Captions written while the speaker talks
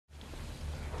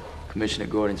Commissioner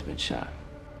Gordon's been shot.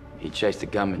 He chased the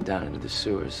gunman down into the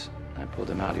sewers. I pulled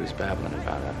him out. He was babbling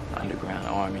about an underground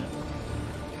army.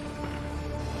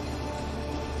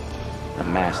 A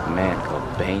masked man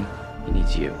called Bane. He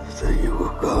needs you. So you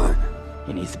were gone.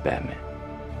 He needs the Batman.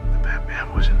 The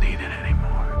Batman wasn't needed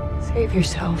anymore. Save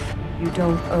yourself. You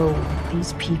don't owe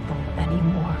these people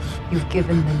anymore. You've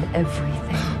given them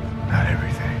everything. Not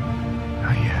everything.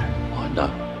 Not yet. I know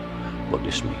what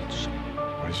this means.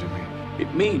 What does it mean?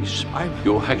 It means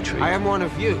your hatred. I am one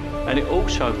of you. And it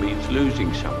also means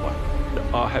losing someone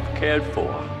that I have cared for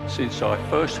since I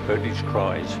first heard his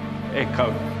cries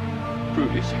echo through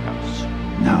this house.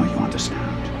 Now you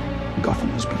understand.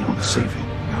 Gotham is beyond saving.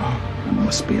 You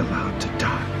must be allowed to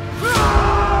die.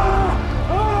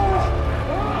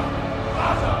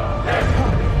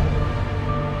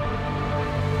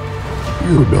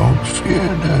 You don't fear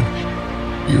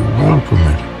death. You welcome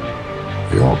it.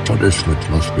 Your punishment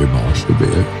must be more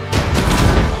severe.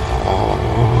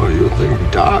 Oh, you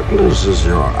think darkness is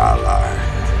your ally?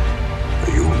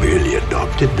 You merely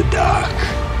adopted the dark.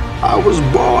 I was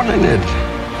born in it,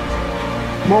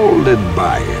 molded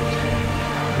by it.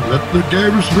 Let the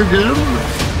games begin.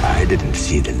 I didn't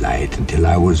see the light until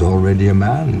I was already a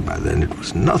man. By then it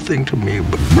was nothing to me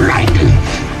but blinding.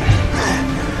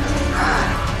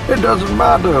 It doesn't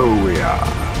matter who we are.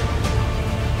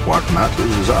 What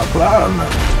matters is our plan.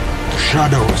 The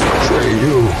shadows betray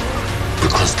you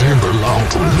because they belong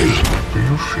to me. Do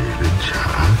you feel in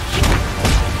charge?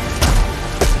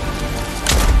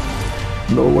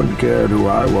 No one cared who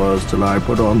I was till I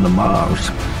put on the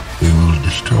mask. We will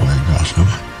destroy Gotham,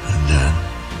 and then,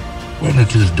 when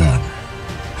it is done,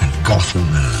 and Gotham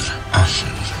is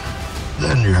ashes,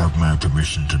 then you have my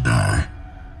permission to die.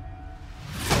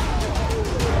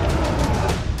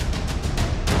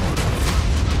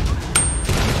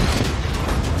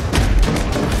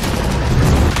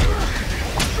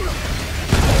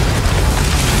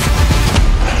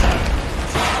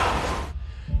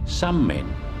 Some men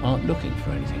aren't looking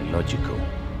for anything logical,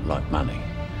 like money.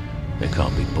 They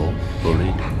can't be bought,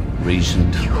 bullied,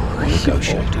 reasoned, or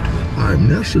negotiated with. I'm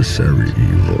necessary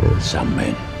evil. Some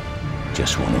men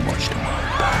just want to watch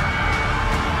tomorrow burn.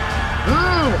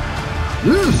 Ah!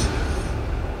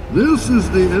 This is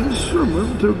the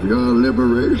instrument of your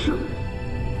liberation.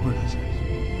 What is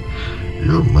it?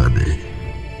 Your money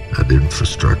and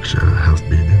infrastructure have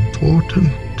been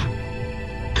important.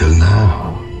 Till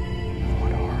now.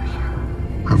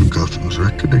 Of Gotham's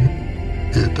reckoning,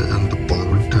 it and the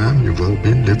borrowed time you've all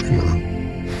been living on.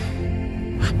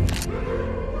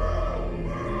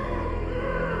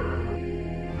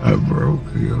 I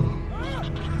broke you.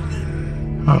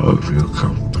 How have you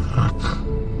come back?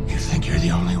 You think you're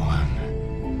the only one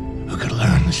who could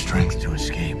learn the strength to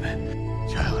escape?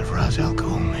 Child of Ra's al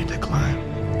Ghul may decline.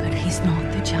 But he's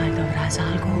not the child of Ra's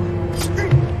al Ghul.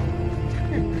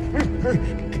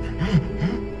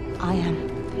 I am.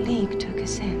 The League took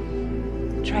us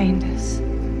in, trained us,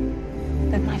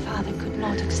 but my father could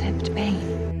not accept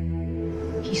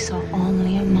Bane. He saw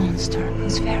only a monster.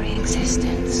 His very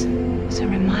existence was a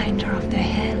reminder of the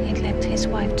hell he'd left his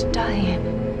wife to die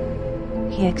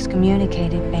in. He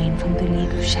excommunicated Bane from the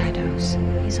League of Shadows.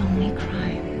 His only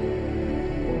crime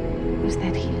was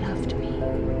that he loved me.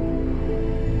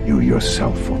 You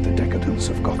yourself fought the decadence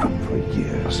of Gotham for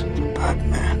years. The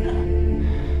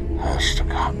Batman has to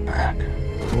come back.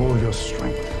 All your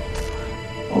strength,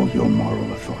 all your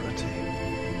moral authority,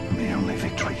 and the only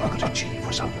victory you could achieve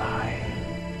was a lie.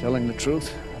 Telling the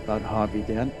truth about Harvey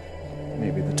Dent,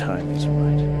 maybe the time isn't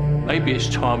right. Maybe it's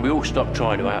time we all stop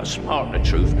trying to outsmart the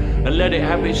truth and let it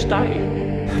have its day.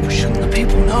 But shouldn't the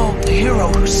people know the hero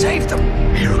who saved them?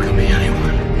 A hero can be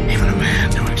anyone, even a man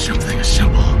doing something as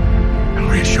simple and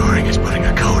reassuring as putting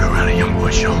a coat around a young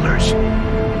boy's shoulders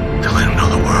to let him know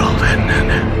the world hadn't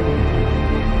ended.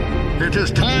 It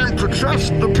is time to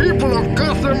trust the people of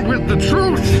Gotham with the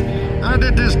truth, and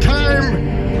it is time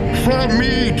for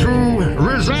me to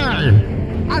resign.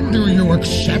 And do you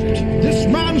accept this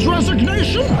man's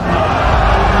resignation?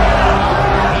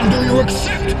 And do you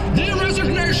accept the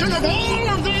resignation of all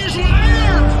of these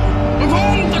liars? Of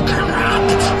all the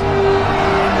corrupt?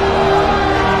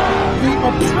 The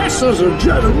oppressors of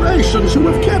generations who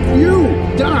have kept you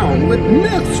down with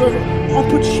myths of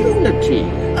opportunity.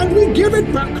 And we give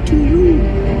it back to you,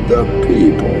 the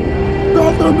people.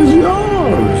 Gotham is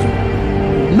yours.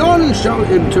 None shall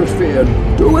interfere.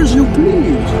 Do as you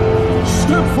please.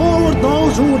 Step forward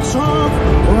those who would serve,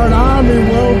 for an army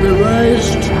will be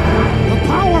raised. The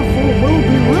powerful will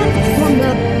be ripped from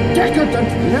their decadent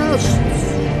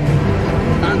nests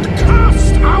and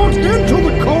cast out into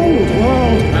the cold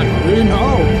world that we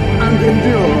know and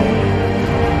endure.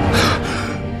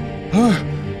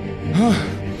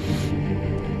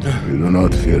 You do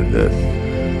not fear death.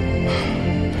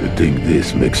 You think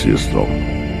this makes you strong.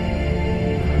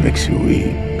 Makes you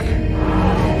weak.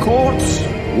 Courts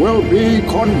will be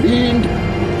convened.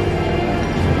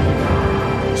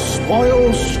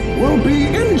 Spoils will be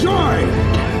enjoyed.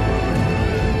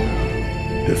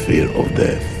 The fear of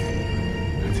death.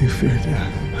 I do fear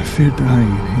death. I fear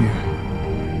dying in here.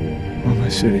 While my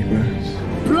city burns.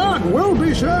 Blood will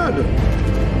be shed.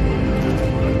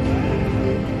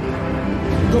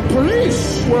 The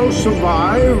police will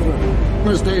survive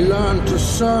as they learn to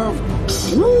serve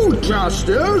true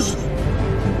justice.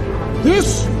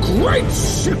 This great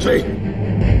city,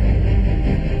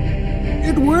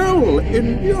 it will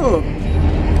endure.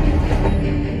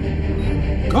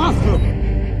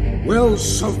 Gotham will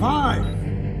survive.